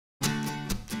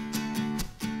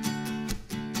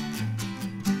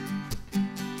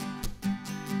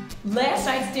Last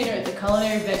night's dinner at the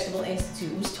Culinary Vegetable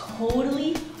Institute was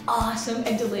totally awesome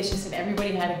and delicious, and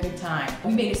everybody had a good time.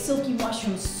 We made a silky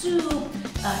mushroom soup,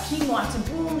 quinoa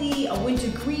tabbouleh, a winter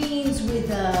greens with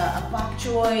a bok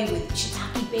choy with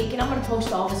shiitake bacon. I'm gonna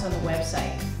post all this on the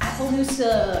website.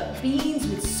 Appaloosa beans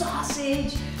with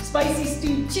sausage, spicy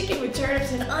stewed chicken with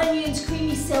turnips and onions,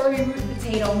 creamy celery root and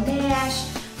potato mash,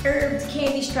 herbed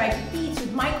candy striped beets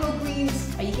with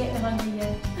microgreens. Are you getting hungry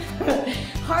yet?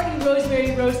 Hearty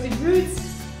rosemary roasted roots,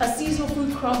 a seasonal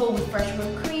fruit crumble with fresh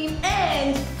whipped cream,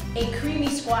 and a creamy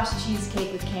squash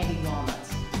cheesecake with candied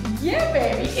walnuts. Yeah,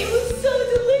 baby, it was so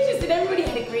delicious and everybody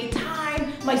had a great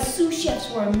time. My sous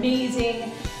chefs were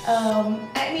amazing.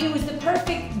 I mean, it was the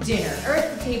perfect dinner,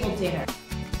 earth to table dinner.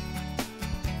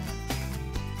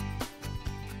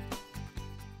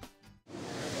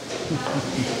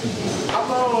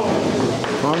 Hello!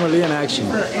 Formally in action.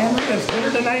 For Andrea's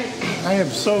dinner tonight, I am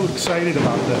so excited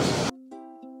about this.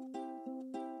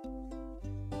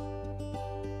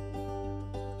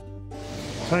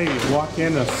 I tell you, you walk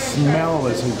in, the smell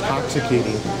is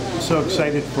intoxicating. I'm so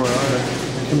excited for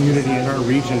our community and our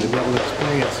region to be able to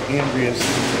experience Andrea's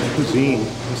cuisine.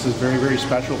 This is very, very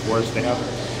special for us to have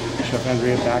Chef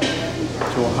Andrea back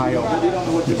to Ohio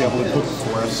to be able to cook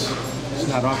for us. It's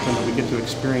not often that we get to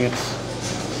experience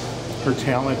her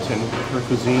talent and her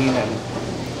cuisine, and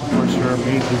of course her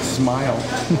amazing smile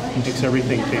makes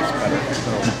everything taste better.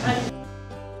 So.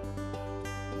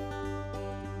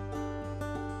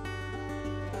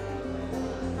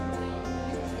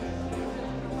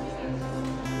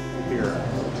 Here,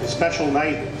 it's a special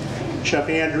night. Chef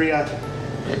Andrea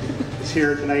is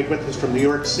here tonight with us from New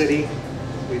York City.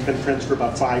 We've been friends for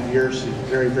about 5 years. She's a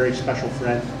very, very special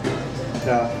friend.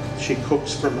 She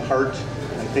cooks from the heart.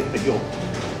 I think that you'll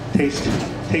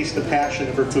taste the passion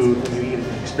of her food when you eat it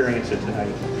and experience it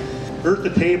tonight. Earth to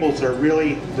Tables are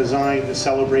really designed to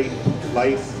celebrate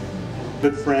life,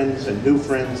 good friends and new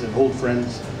friends and old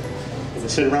friends, and to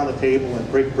sit around the table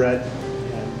and break bread.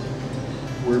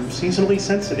 And we're seasonally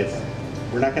sensitive.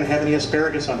 We're not going to have any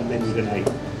asparagus on the menu tonight.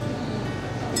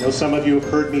 I know some of you have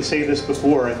heard me say this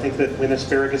before. I think that when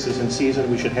asparagus is in season,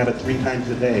 we should have it 3 times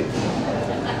a day.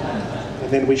 And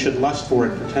then we should lust for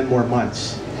it for 10 more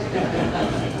months.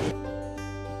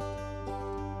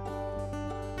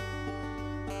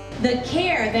 The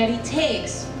care that he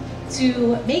takes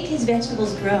to make his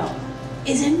vegetables grow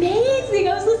is amazing.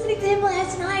 I was listening to him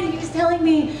last night and he was telling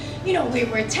me, you know,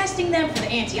 we're testing them for the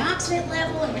antioxidant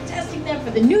level and we're testing them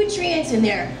for the nutrients, and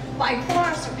they're by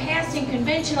far surpassing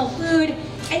conventional food.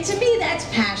 And to me, that's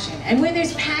passion. And where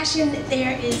there's passion,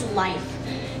 there is life.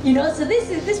 You know, so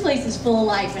this place is full of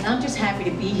life, and I'm just happy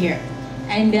to be here.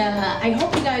 And I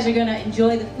hope you guys are gonna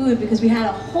enjoy the food, because we had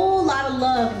a whole lot of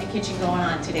love in the kitchen going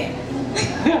on today.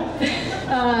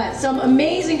 Some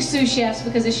amazing sous chefs,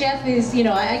 because a chef is, you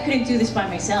know, I couldn't do this by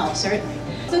myself, certainly.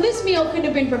 So this meal couldn't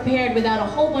have been prepared without a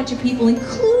whole bunch of people,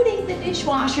 including the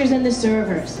dishwashers and the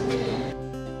servers.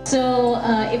 So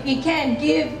if you can,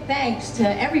 give thanks to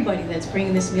everybody that's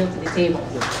bringing this meal to the table.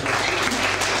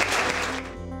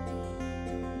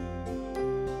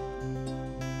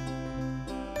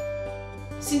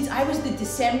 Since I was the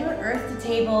December Earth to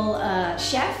Table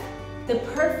chef, the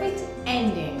perfect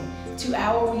ending to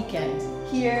our weekend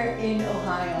here in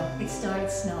Ohio. It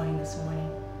started snowing this morning.